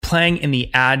playing in the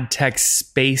ad tech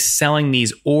space, selling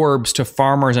these orbs to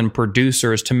farmers and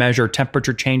producers to measure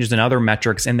temperature changes and other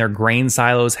metrics in their grain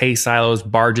silos, hay silos,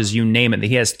 barges, you name it.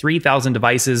 He has 3,000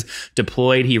 devices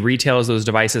deployed. He retails those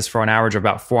devices for an average of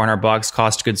about $400,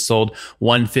 cost of goods sold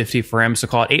 $150 for him. So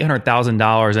call it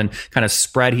 $800,000 and kind of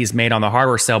spread he's made on the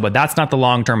hardware sale. But that's not the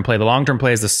long-term play. The long-term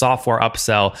play is the software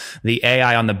upsell, the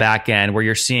AI on the back end, where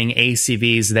you're seeing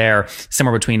ACVs there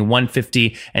somewhere between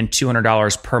 $150 and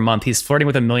 $200 per month. He's flirting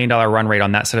with $1 million run rate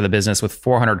on that side of the business with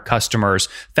 400 customers.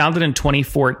 Founded in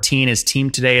 2014, his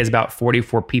team today is about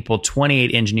 44 people,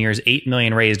 28 engineers, 8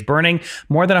 million raised, burning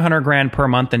more than 100 grand per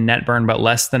month in net burn, but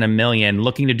less than $1 million.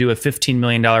 Looking to do a $15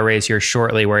 million raise here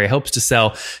shortly, where he hopes to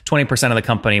sell 20% of the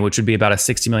company, which would be about a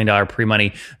 $60 million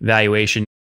pre-money valuation.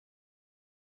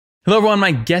 Hello, everyone.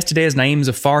 My guest today is Naeem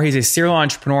Zafar. He's a serial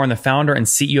entrepreneur and the founder and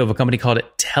CEO of a company called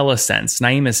Telesense.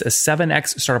 Naeem is a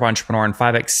 7X startup entrepreneur and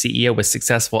 5X CEO with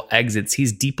successful exits.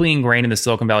 He's deeply ingrained in the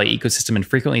Silicon Valley ecosystem and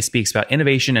frequently speaks about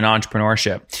innovation and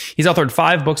entrepreneurship. He's authored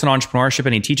 5 books on entrepreneurship,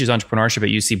 and he teaches entrepreneurship at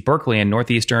UC Berkeley and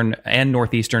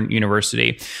Northeastern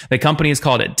University. The company is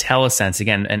called Telesense,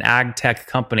 again, an ag tech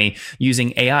company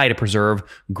using AI to preserve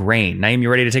grain. Naeem,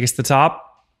 you ready to take us to the top?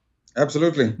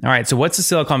 Absolutely. All right. So what's the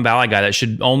Silicon Valley guy that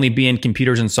should only be in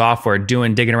computers and software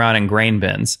digging around in grain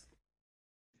bins?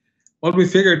 Well, we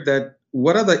figured that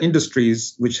what are the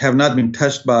industries which have not been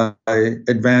touched by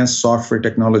advanced software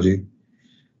technology?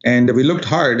 And we looked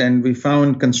hard and we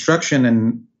found construction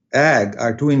and ag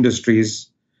are 2 industries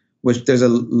which there's a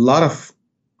lot of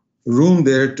room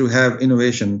there to have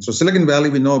innovation. So Silicon Valley,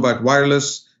 we know about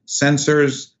wireless,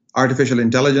 sensors, artificial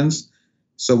intelligence.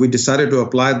 So we decided to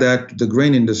apply that to the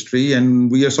grain industry, and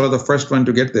we are sort of the first one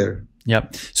to get there.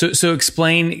 Yep. So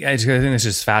explain, I think this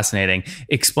is fascinating.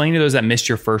 Explain to those that missed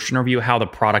your first interview how the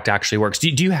product actually works. Do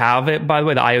you have it, by the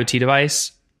way, the IoT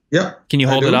device? Yeah. Can you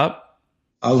hold it up?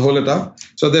 I'll hold it up.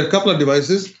 So there are a couple of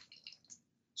devices.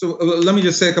 So let me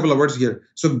just say a couple of words here.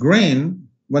 So grain,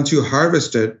 once you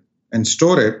harvest it and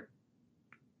store it,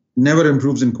 never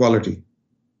improves in quality.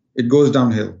 It goes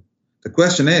downhill. The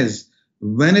question is,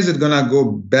 when is it going to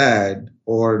go bad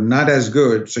or not as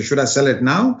good? So should I sell it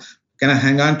now? Can I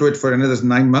hang on to it for another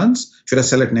 9 months? Should I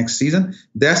sell it next season?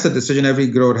 That's the decision every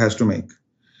grower has to make.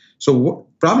 So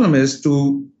problem is,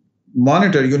 to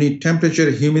monitor, you need temperature,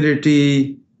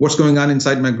 humidity, what's going on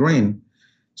inside my grain.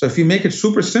 So if you make it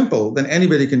super simple, then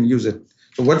anybody can use it.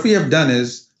 So what we have done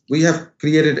is we have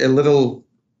created a little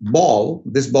ball.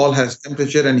 This ball has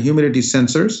temperature and humidity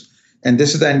sensors, and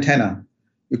this is the antenna.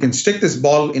 You can stick this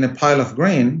ball in a pile of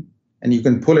grain and you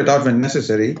can pull it out when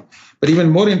necessary. But even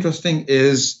more interesting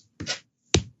is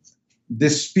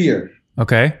this spear.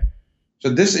 Okay. So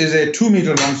this is a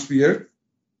 2-meter long spear,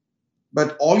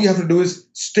 but all you have to do is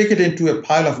stick it into a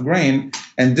pile of grain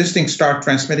and this thing starts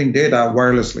transmitting data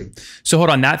wirelessly. So hold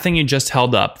on, that thing you just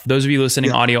held up, for those of you listening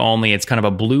audio only, it's kind of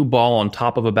a blue ball on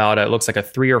top of it looks like a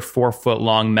 3 or 4 foot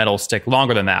long metal stick,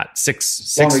 longer than that, like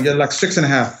 6.5.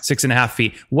 6.5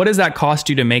 feet. What does that cost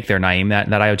you to make there, Naeem, that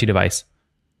IoT device?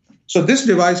 So this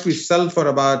device we sell for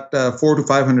about $400 to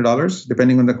 $500,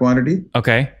 depending on the quantity.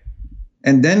 Okay.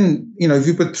 And then, if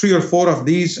you put 3 or 4 of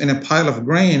these in a pile of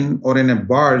grain or in a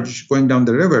barge going down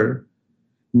the river,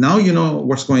 now you know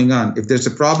what's going on. If there's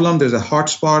a problem, there's a hot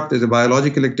spot, there's a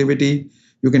biological activity,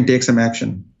 you can take some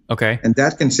action. Okay. And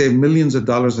that can save millions of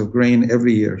dollars of grain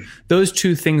every year. Those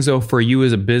 2 things, though, for you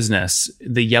as a business,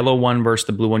 the yellow one versus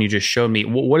the blue one you just showed me,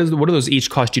 what do those each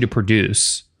cost you to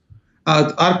produce?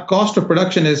 Our cost of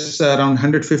production is around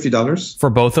 $150. For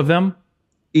both of them?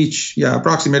 Each, yeah,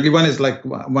 approximately. One is like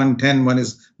 110, one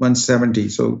is 170.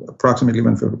 So approximately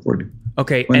 140.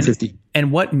 Okay. 150.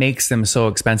 And what makes them so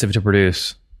expensive to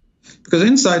produce? Because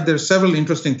inside there are several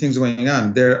interesting things going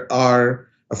on. There are,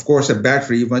 of course, a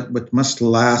battery, but must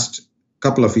last a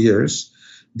couple of years.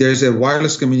 There's a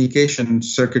wireless communication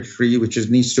circuitry, which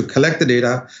needs to collect the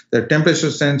data. There are temperature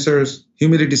sensors,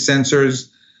 humidity sensors.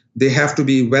 They have to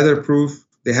be weatherproof.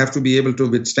 They have to be able to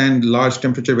withstand large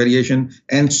temperature variation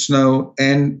and snow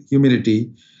and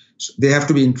humidity. So they have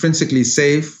to be intrinsically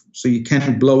safe, so you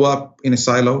can't blow up in a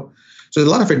silo. So a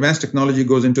lot of advanced technology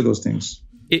goes into those things.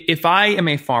 If I am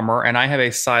a farmer and I have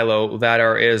a silo that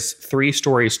is 3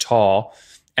 stories tall,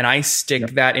 and I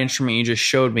stick that instrument you just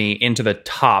showed me into the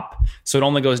top, so it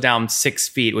only goes down 6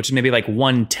 feet, which is maybe like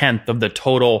 1/10 of the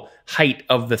total height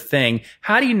of the thing.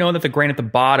 How do you know that the grain at the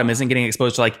bottom isn't getting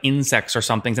exposed to like insects or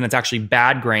something, and it's actually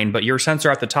bad grain, but your sensor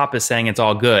at the top is saying it's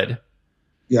all good?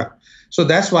 Yeah. So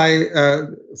that's why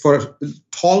for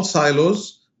tall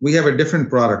silos, we have a different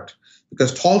product.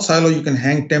 Because tall silo, you can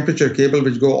hang temperature cable,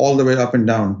 which go all the way up and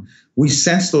down. We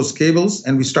sense those cables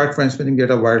and we start transmitting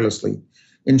data wirelessly.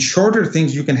 in shorter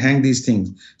things, you can hang these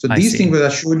things. So these things that I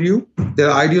showed you,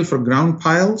 they're ideal for ground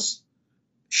piles,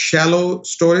 shallow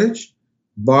storage,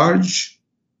 barge,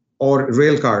 or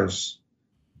rail cars.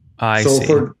 I see.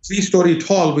 For 3-story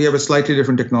tall, we have a slightly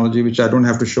different technology, which I don't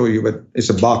have to show you, but it's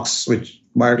a box which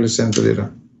wireless sensor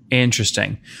data.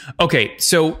 Interesting. Okay,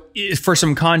 so for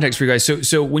some context for you guys,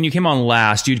 so when you came on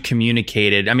last, you'd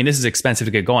communicated. I mean, this is expensive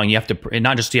to get going. You have to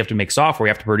not just you have to make software,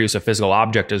 you have to produce a physical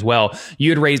object as well.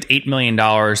 You had raised $8 million,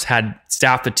 had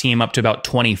staffed the team up to about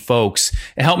 20 folks.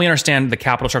 Help me understand the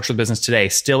capital structure of the business today.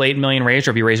 Still $8 million raised,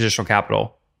 or have you raised additional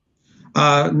capital?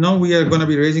 No, we are going to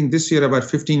be raising this year about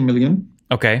 $15 million.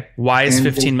 Okay, why is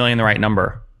 $15 million the right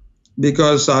number?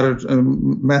 Because our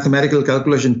mathematical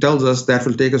calculation tells us that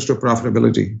will take us to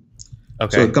profitability.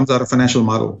 Okay. So it comes out of financial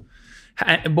model.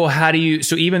 Well, how do you,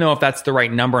 so even though if that's the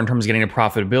right number in terms of getting to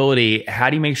profitability, how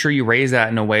do you make sure you raise that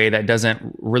in a way that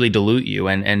doesn't really dilute you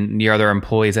and your other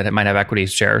employees that might have equity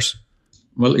shares?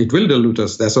 Well, it will dilute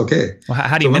us. That's okay. Well,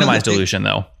 how do you minimize dilution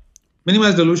though?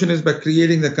 Minimize dilution is by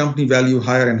creating the company value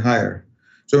higher and higher.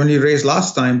 So when you raised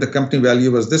last time, the company value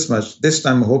was this much. This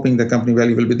time, hoping the company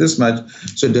value will be this much.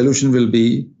 So dilution will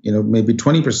be, maybe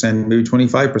 20%, maybe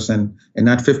 25%, and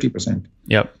not 50%.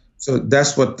 Yep. So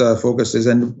that's what the focus is.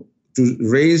 And to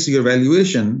raise your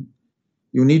valuation,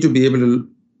 you need to be able to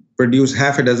produce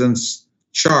half a dozen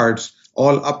charts,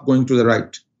 all up going to the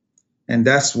right. And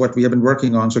that's what we have been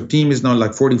working on. So team is now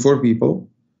like 44 people.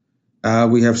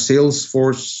 We have sales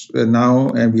force now,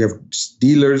 and we have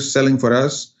dealers selling for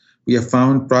us. We have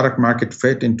found product market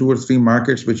fit in 2 or 3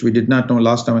 markets, which we did not know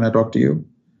last time when I talked to you.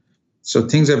 So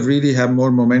things have really have more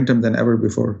momentum than ever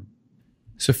before.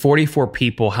 So 44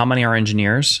 people, how many are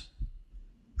engineers?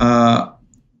 28.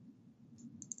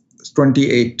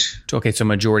 Okay, so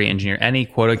majority engineer. Any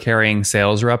quota carrying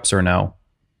sales reps or no?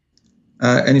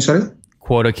 Sorry?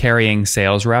 Quota carrying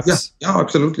sales reps? Yeah,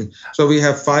 absolutely. So we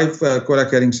have 5 quota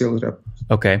carrying sales reps.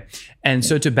 Okay. And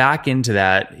so to back into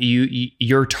that,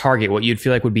 your target, what you'd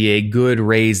feel like would be a good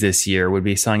raise this year would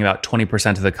be selling about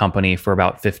 20% of the company for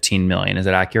about $15 million. Is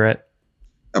that accurate?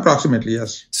 Approximately,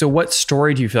 yes. So what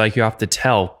story do you feel like you have to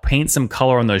tell? Paint some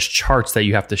color on those charts that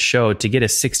you have to show to get a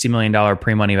 $60 million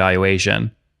pre-money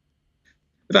valuation.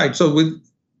 Right. So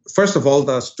first of all,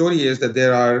 the story is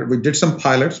that we did some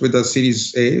pilots with the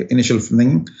Series A initial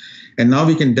thing, and now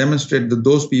we can demonstrate that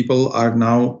those people are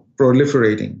now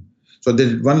proliferating. So they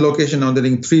did 1 location, now they're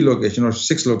in 3 locations or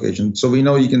 6 locations. So we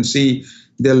know you can see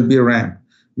there'll be a ramp.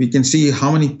 We can see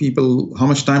how many people, how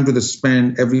much time do they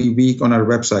spend every week on our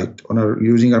website,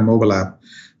 using our mobile app.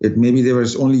 Maybe they were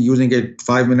only using it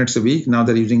 5 minutes a week. Now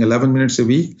they're using 11 minutes a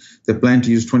week. They plan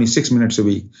to use 26 minutes a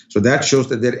week. So that shows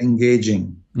that they're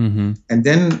engaging. Mm-hmm. And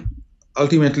then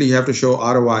ultimately you have to show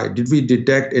ROI. Did we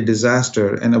detect a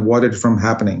disaster and avoid it from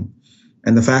happening?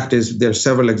 And the fact is there are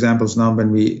several examples now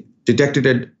when we detected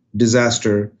a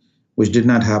disaster, which did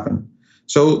not happen.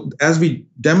 So as we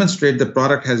demonstrate the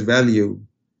product has value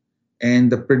and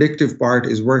the predictive part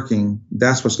is working,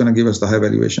 that's what's going to give us the high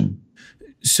valuation.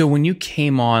 So when you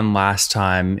came on last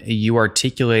time, you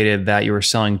articulated that you were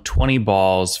selling 20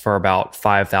 balls for about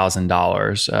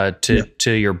 $5,000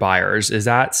 to your buyers. Is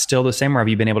that still the same, or have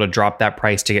you been able to drop that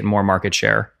price to get more market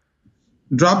share?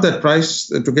 Drop that price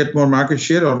to get more market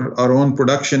share, or our own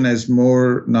production is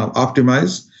more now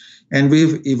optimized. And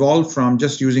we've evolved from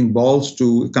just using balls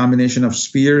to a combination of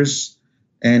spears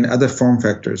and other form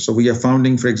factors. So we are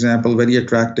founding, for example, very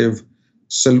attractive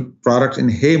product in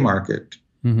hay market.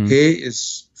 Mm-hmm. Hay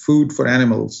is food for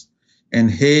animals, and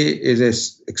hay is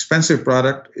an expensive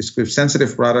product, it's a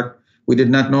sensitive product. We did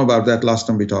not know about that last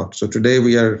time we talked. So today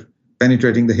we are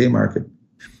penetrating the hay market.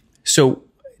 So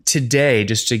today,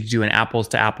 just to do an apples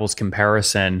to apples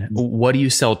comparison, what do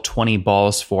you sell 20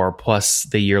 balls for plus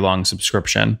the year-long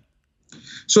subscription?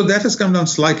 So that has come down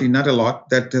slightly, not a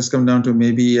lot. That has come down to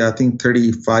maybe, I think,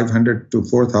 $3,500 to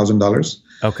 $4,000.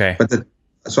 Okay. But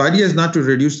so idea is not to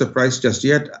reduce the price just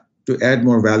yet, to add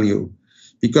more value,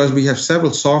 because we have several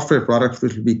software products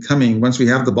which will be coming. Once we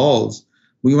have the balls,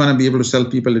 we want to be able to sell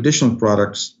people additional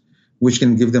products which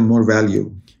can give them more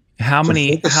value. How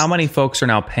many folks are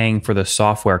now paying for the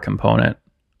software component?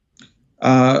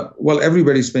 Well,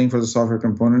 everybody's paying for the software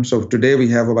component. So today we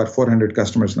have about 400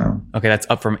 customers now. Okay, that's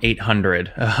up from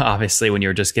 800, obviously, when you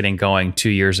were just getting going 2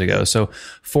 years ago. So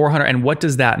 400, and what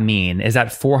does that mean? Is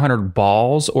that 400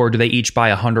 balls, or do they each buy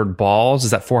 100 balls? Is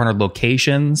that 400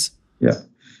 locations? Yeah.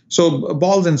 So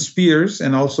balls and spears,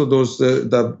 and also those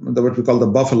the what we call the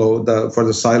buffalo for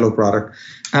the silo product.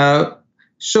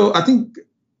 So I think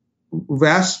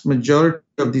vast majority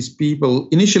of these people,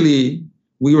 initially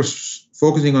we were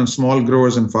focusing on small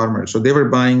growers and farmers. So they were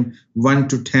buying 1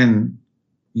 to 10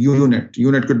 unit.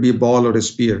 Unit could be a ball or a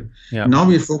spear. Yeah. Now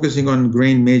we're focusing on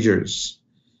grain majors.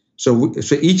 So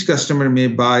each customer may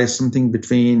buy something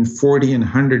between 40 and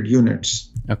 100 units.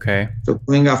 Okay. So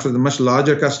going after the much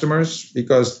larger customers,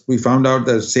 because we found out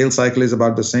the sales cycle is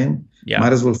about the same,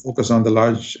 might as well focus on the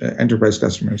large enterprise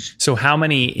customers. So how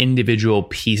many individual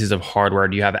pieces of hardware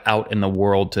do you have out in the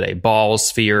world today? Balls,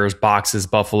 spheres, boxes,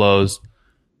 buffaloes?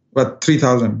 About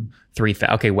 3,000.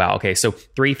 3,000. Okay, wow. Okay, so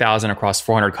 3,000 across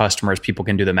 400 customers. People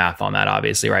can do the math on that,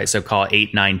 obviously, right? So call it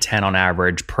 8, 9, 10 on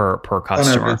average per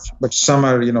customer. Average, but some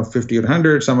are 50 or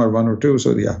 100, some are 1 or 2.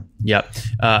 So yeah. Yep.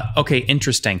 Okay,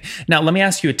 interesting. Now let me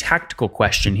ask you a tactical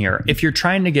question here. If you're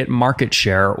trying to get market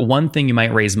share, one thing you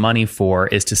might raise money for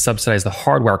is to subsidize the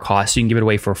hardware cost. So you can give it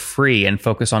away for free and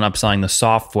focus on upselling the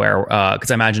software. Because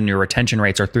I imagine your retention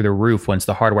rates are through the roof once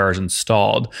the hardware is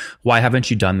installed. Why haven't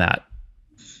you done that?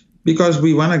 Because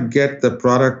we want to get the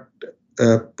product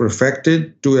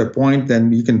perfected to a point,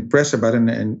 then you can press a button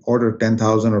and order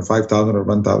 10,000 or 5,000 or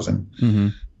 1,000. Mm-hmm.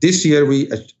 This year,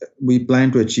 we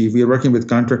plan to achieve, we are working with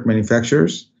contract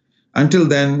manufacturers. Until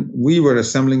then, we were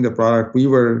assembling the product. We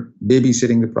were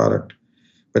babysitting the product.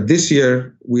 But this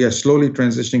year, we are slowly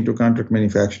transitioning to contract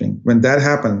manufacturing. When that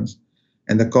happens,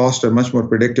 and the costs are much more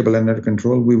predictable and under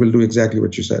control, we will do exactly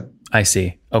what you said. I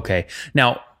see. Okay.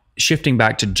 Now, shifting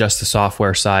back to just the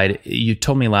software side, you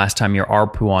told me last time your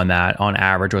ARPU on that on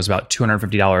average was about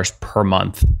 $250 per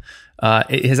month.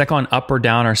 Has that gone up or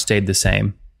down or stayed the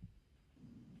same?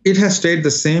 It has stayed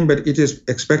the same, but it is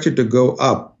expected to go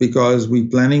up because we're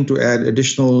planning to add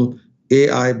additional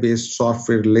AI-based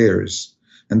software layers,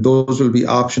 and those will be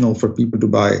optional for people to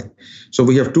buy. So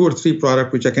we have 2 or 3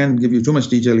 products, which I can't give you too much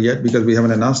detail yet because we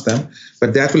haven't announced them,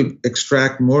 but that will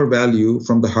extract more value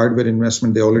from the hardware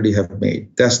investment they already have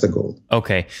made. That's the goal.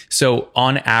 Okay. So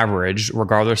on average,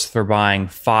 regardless if they're buying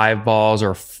 5 balls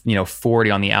or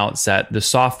 40 on the outset, the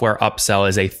software upsell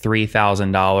is a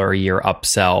 $3,000 a year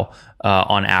upsell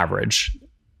on average.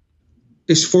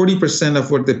 It's 40%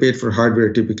 of what they paid for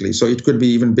hardware typically. So it could be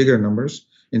even bigger numbers.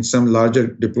 In some larger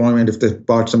deployment, if they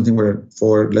bought something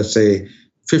for let's say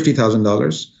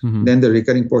 $50,000, then the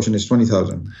recurring portion is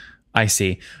 $20,000. I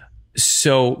see.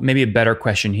 So maybe a better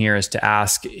question here is to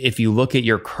ask, if you look at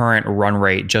your current run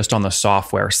rate just on the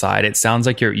software side, it sounds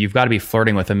like you've got to be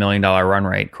flirting with $1 million run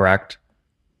rate, correct?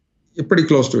 You're pretty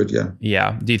close to it, yeah.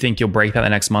 Yeah. Do you think you'll break that the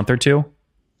next month or two?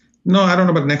 No, I don't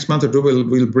know about next month or two.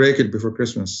 We'll break it before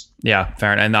Christmas. Yeah,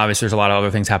 fair enough. And obviously, there's a lot of other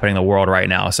things happening in the world right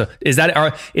now. So, is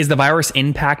the virus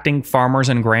impacting farmers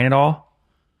and grain at all?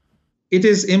 It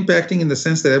is impacting in the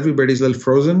sense that everybody's a little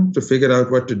frozen to figure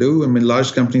out what to do. I mean,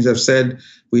 large companies have said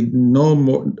we no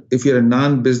more. If you're a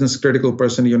non-business critical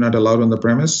person, you're not allowed on the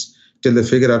premise till they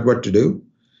figure out what to do.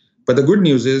 But the good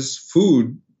news is,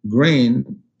 food,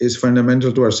 grain is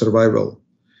fundamental to our survival.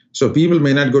 So people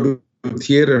may not go to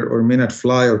theater or may not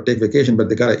fly or take vacation, but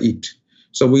they got to eat.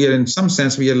 So we are, in some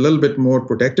sense, we are a little bit more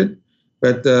protected,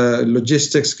 but the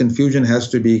logistics confusion has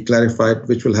to be clarified,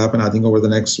 which will happen, I think, over the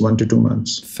next 1 to 2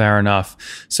 months. Fair enough.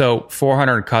 So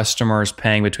 400 customers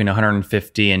paying between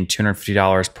 $150 and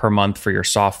 $250 per month for your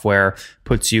software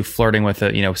puts you flirting with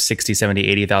 $60,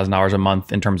 $70, $80,000 a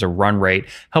month in terms of run rate.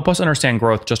 Help us understand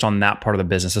growth just on that part of the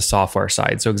business, the software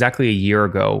side. So exactly a year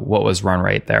ago, what was run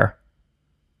rate there?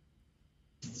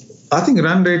 I think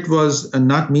run rate was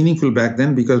not meaningful back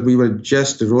then because we were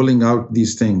just rolling out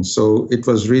these things. So it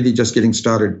was really just getting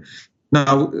started.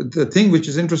 Now, the thing which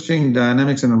is interesting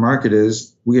dynamics in the market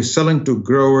is we are selling to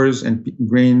growers and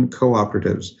grain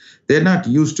cooperatives. They're not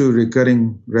used to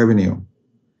recurring revenue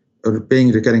or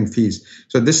paying recurring fees.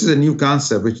 So this is a new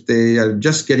concept which they are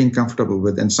just getting comfortable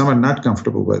with, and some are not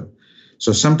comfortable with.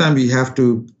 So sometimes we have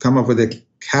to come up with a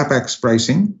CapEx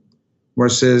pricing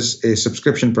versus a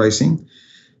subscription pricing.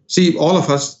 See, all of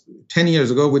us 10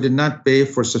 years ago, we did not pay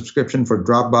for subscription for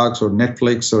Dropbox or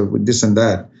Netflix or this and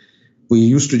that. We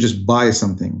used to just buy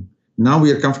something. Now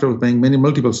we are comfortable paying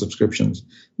multiple subscriptions.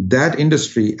 That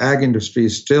industry, ag industry,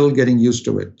 is still getting used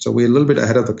to it. So we're a little bit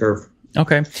ahead of the curve.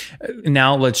 Okay.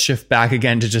 Now let's shift back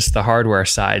again to just the hardware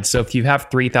side. So if you have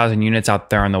 3,000 units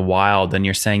out there in the wild, and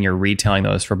you're saying you're retailing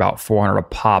those for about $400 a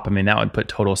pop, I mean, that would put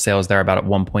total sales there about at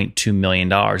 $1.2 million.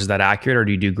 Is that accurate, or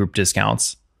do you do group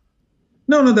discounts?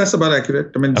 No, that's about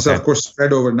accurate. I mean, it's of course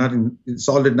spread over. It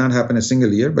all did not happen a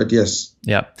single year, but yes.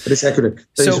 Yeah. But it's accurate.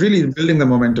 So it's really building the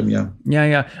momentum. Yeah.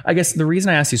 Yeah. I guess the reason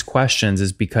I ask these questions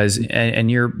is because, and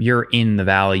you're in the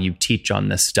Valley, you teach on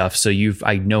this stuff. So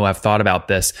I've thought about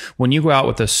this. When you go out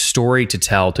with a story to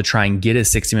tell to try and get a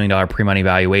 $60 million pre-money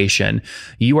valuation,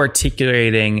 you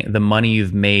articulating the money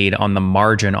you've made on the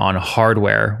margin on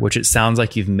hardware, which it sounds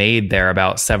like you've made there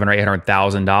about $700,000 or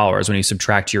 $800,000 when you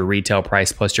subtract your retail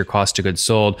price plus your cost of goods goods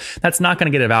sold. That's not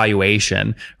going to get a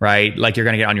valuation, right? Like you're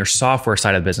going to get on your software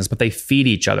side of the business, but they feed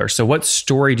each other. So what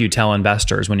story do you tell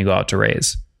investors when you go out to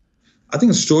raise? I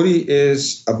think the story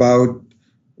is about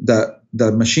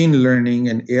the machine learning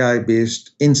and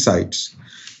AI-based insights.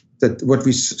 That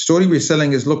story we're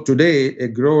selling is, look, today a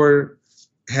grower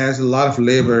has a lot of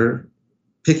labor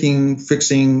picking,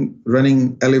 fixing,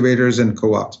 running elevators and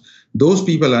co-ops. Those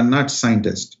people are not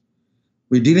scientists.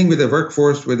 We're dealing with a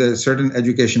workforce with a certain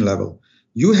education level.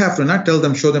 You have to not tell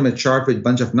them, show them a chart with a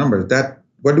bunch of numbers.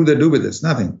 What do they do with this?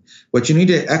 Nothing. But you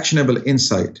need an actionable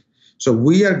insight. So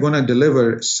we are going to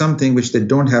deliver something which they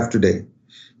don't have today,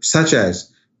 such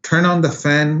as turn on the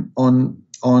fan on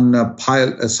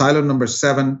silo number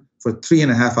 7 for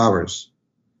 3.5 hours.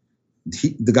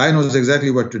 The guy knows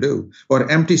exactly what to do. Or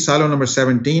empty silo number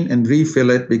 17 and refill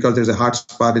it because there's a hot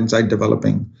spot inside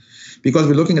developing. Because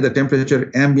we're looking at the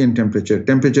temperature, ambient temperature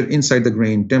inside the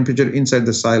grain, temperature inside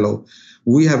the silo.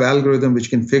 We have algorithm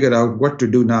which can figure out what to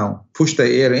do now, push the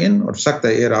air in or suck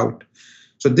the air out.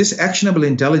 So this actionable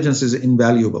intelligence is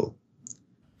invaluable.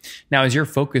 Now, as you're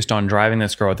focused on driving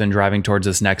this growth and driving towards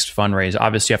this next fundraise,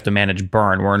 obviously you have to manage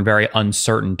burn. We're in very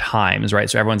uncertain times, right?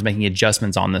 So everyone's making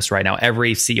adjustments on this right now.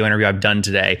 Every CEO interview I've done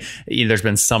today, there's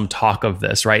been some talk of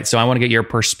this, right? So I want to get your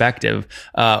perspective.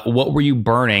 What were you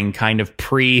burning kind of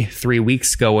 3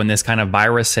 weeks ago when this kind of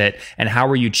virus hit? And how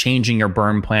were you changing your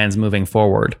burn plans moving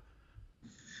forward?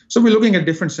 So we're looking at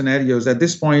different scenarios. At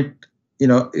this point,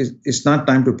 it's not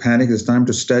time to panic. It's time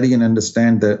to study and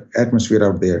understand the atmosphere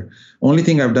out there. Only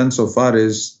thing I've done so far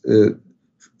is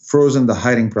frozen the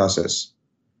hiring process.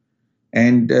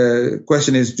 And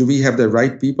question is, do we have the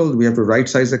right people? Do we have to right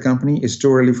size the company? It's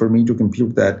too early for me to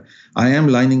compute that. I am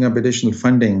lining up additional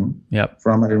funding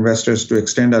from our investors to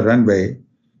extend our runway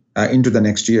into the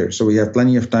next year. So we have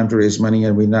plenty of time to raise money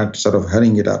and we're not sort of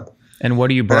hurrying it up. And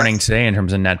what are you burning today in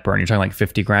terms of net burn? You're talking like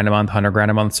 50 grand a month, 100 grand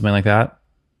a month, something like that?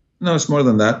 No, it's more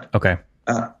than that. Okay.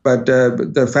 But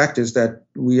the fact is that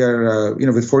we are,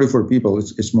 with 44 people,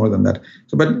 it's more than that.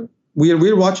 So, but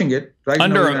we're watching it right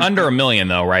under $1 million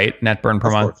though, right? Net burn per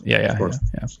month. Yeah.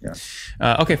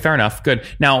 Okay, fair enough. Good.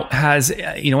 Now, one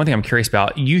thing I'm curious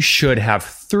about? You should have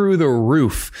through the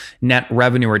roof net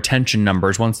revenue retention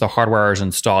numbers once the hardware is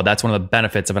installed. That's one of the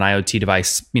benefits of an IoT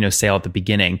device, sale at the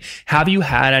beginning. Have you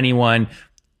had anyone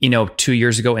 2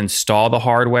 years ago install the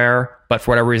hardware, but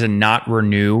for whatever reason not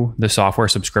renew the software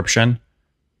subscription?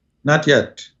 Not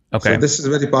yet. Okay. So this is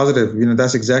very positive.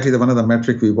 That's exactly one of the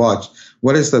metric we watch.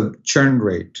 What is the churn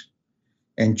rate?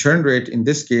 And churn rate in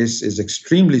this case is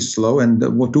extremely slow. And the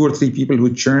 2 or 3 people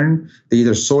who churn, they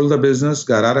either sold the business,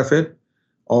 got out of it,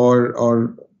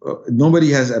 or nobody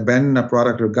has abandoned a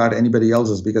product or got anybody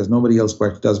else's because nobody else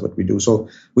quite does what we do. So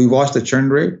we watch the churn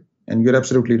rate, and you're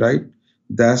absolutely right.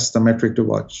 That's the metric to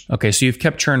watch. Okay, so you've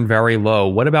kept churn very low.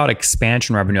 What about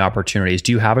expansion revenue opportunities?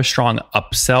 Do you have a strong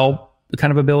upsell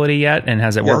kind of ability yet, and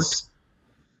has it worked?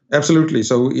 Absolutely.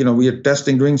 So we are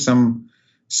doing some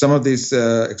of these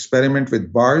experiment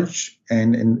with barge,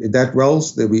 and that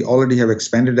wells that we already have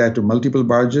expanded that to multiple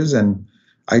barges, and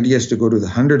idea is to go to the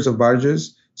hundreds of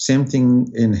barges. Same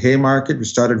thing in Haymarket. We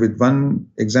started with one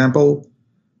example.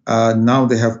 Now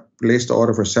they have placed the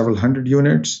order for several hundred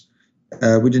units.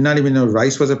 We did not even know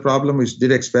rice was a problem. We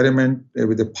did experiment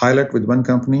with a pilot with one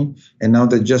company, and now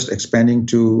they're just expanding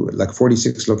to like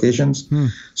 46 locations.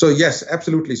 So yes,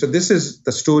 absolutely. So this is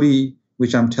the story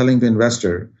which I'm telling the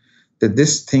investor, that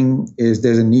this thing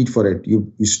there's a need for it.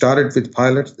 You started with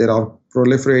pilots that are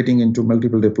proliferating into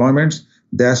multiple deployments.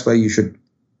 That's why you should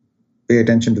pay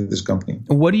attention to this company.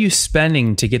 What are you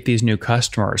spending to get these new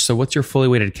customers? So what's your fully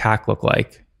weighted CAC look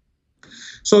like?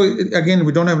 So again,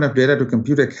 we don't have enough data to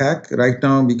compute a CAC right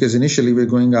now because initially we're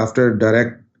going after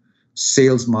direct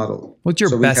sales model. What's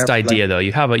your best idea though?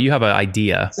 You have an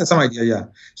idea. Some idea, yeah.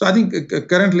 So I think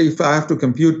currently if I have to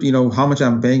compute, how much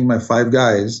I'm paying my 5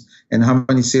 guys and how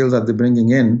many sales are they bringing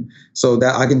in so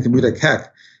that I can compute a CAC,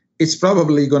 it's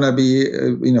probably going to be,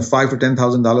 $5,000 to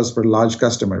 $10,000 per large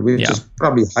customer, which is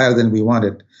probably higher than we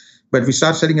wanted. But we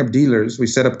start setting up dealers. We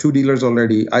set up 2 dealers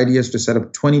already. Idea is to set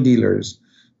up 20 dealers.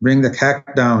 Bring the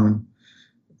CAC down,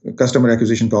 customer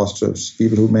acquisition costs of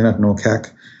people who may not know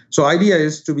CAC. So idea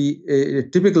is to be a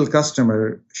typical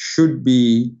customer should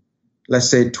be, let's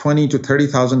say, $20,000 to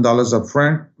 $30,000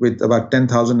 upfront with about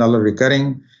 $10,000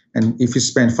 recurring. And if you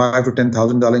spend $5,000 to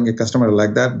 $10,000 in a customer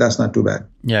like that, that's not too bad.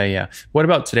 Yeah. What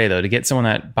about today though? To get someone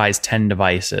that buys 10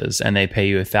 devices and they pay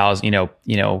you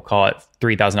 $1,000, call it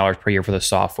 $3,000 per year for the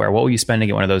software, what will you spend to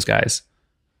get one of those guys?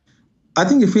 I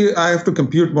think I have to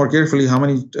compute more carefully how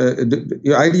many.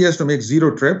 Your idea is to make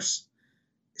 0 trips,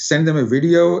 send them a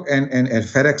video and a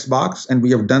FedEx box, and we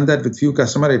have done that with few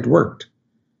customers. It worked.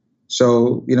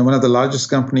 So, one of the largest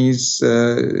companies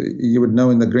you would know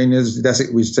in the grain is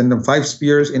we send them 5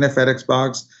 spears in a FedEx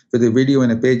box with a video and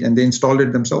a page, and they installed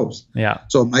it themselves. Yeah.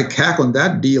 So my CAC on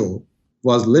that deal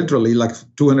was literally like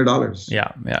 $200.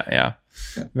 Yeah.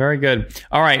 Very good.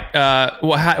 All right.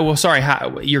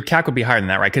 Your CAC would be higher than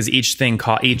that, right? Because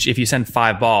if you send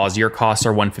 5 balls, your costs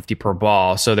are $150 per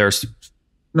ball. So there's.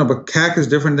 No, but CAC is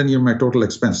different than my total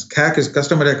expense. CAC is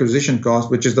customer acquisition cost,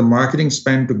 which is the marketing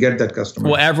spend to get that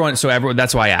customer. Well, everyone,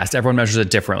 that's why I asked. Everyone measures it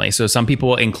differently. So some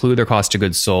people include their cost of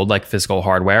goods sold, like physical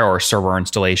hardware or server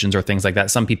installations or things like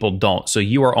that. Some people don't. So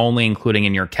you are only including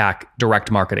in your CAC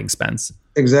direct marketing expense.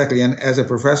 Exactly. And as a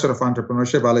professor of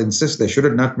entrepreneurship, I'll insist they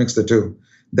should not mix the two.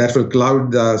 That will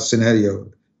cloud the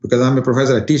scenario. Because I'm a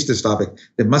professor, I teach this topic.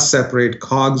 They must separate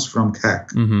COGS from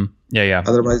CAC. Mm-hmm. Yeah.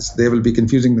 Otherwise, they will be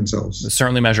confusing themselves.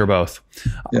 Certainly measure both.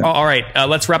 Yeah. All right.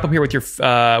 Let's wrap up here with with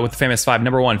the famous 5.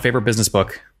 Number 1, favorite business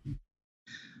book.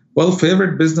 Well,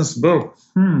 favorite business book.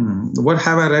 What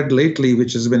have I read lately,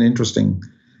 which has been interesting?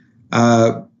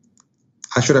 I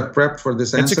should have prepped for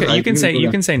this answer. It's okay. You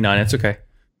can say none. It's okay.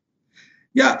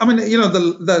 Yeah, I mean,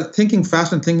 the Thinking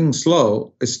Fast and Thinking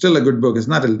Slow is still a good book. It's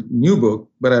not a new book,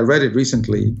 but I read it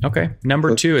recently. Okay.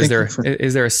 Number 2, is there a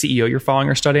CEO you're following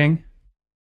or studying?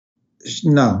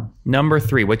 No. Number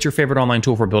 3, what's your favorite online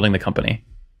tool for building the company?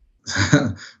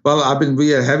 Well,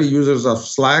 we are heavy users of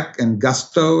Slack and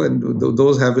Gusto, and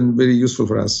those have been very useful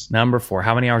for us. Number 4,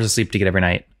 how many hours of sleep do you get every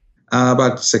night?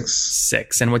 About 6.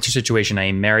 6. And what's your situation? Are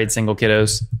you married, single,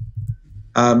 kiddos?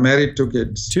 Married, 2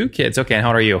 kids. 2 kids. Okay. And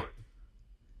how old are you?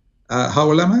 How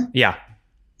old am I? Yeah.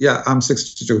 Yeah, I'm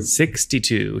 62.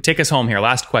 62. Take us home here.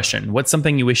 Last question. What's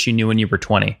something you wish you knew when you were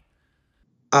 20?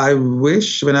 I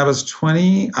wish when I was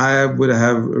 20, I would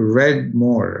have read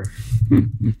more.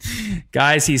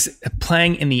 Guys, he's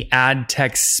playing in the ad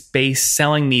tech space,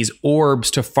 selling these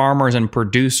orbs to farmers and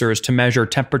producers to measure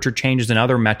temperature changes and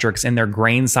other metrics in their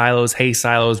grain silos, hay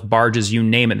silos, barges, you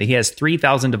name it. He has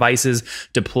 3,000 devices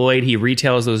deployed. He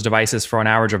retails those devices for an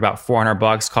average of about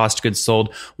 $400, cost of goods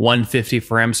sold $150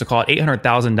 for him. So call it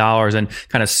 $800,000 and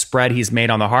kind of spread he's made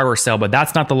on the hardware sale. But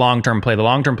that's not the long-term play. The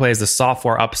long-term play is the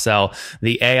software upsell,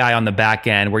 the AI on the back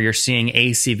end, where you're seeing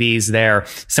ACVs there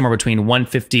somewhere between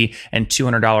 $150 and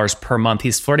 $200 per month.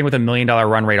 He's flirting with $1 million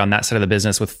run rate on that side of the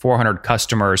business with 400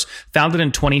 customers. Founded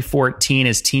in 2014,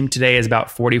 his team today is about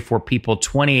 44 people,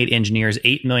 28 engineers,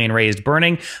 8 million raised,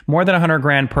 burning more than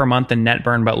 $100,000 per month in net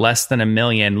burn, but less than $1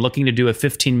 million. Looking to do a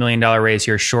 $15 million raise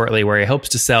here shortly, where he hopes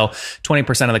to sell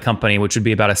 20% of the company, which would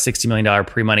be about a $60 million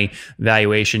pre-money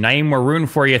valuation. Naeem, we're rooting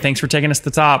for you. Thanks for taking us to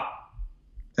the top.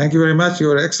 Thank you very much.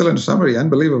 Your excellent summary.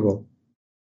 Unbelievable.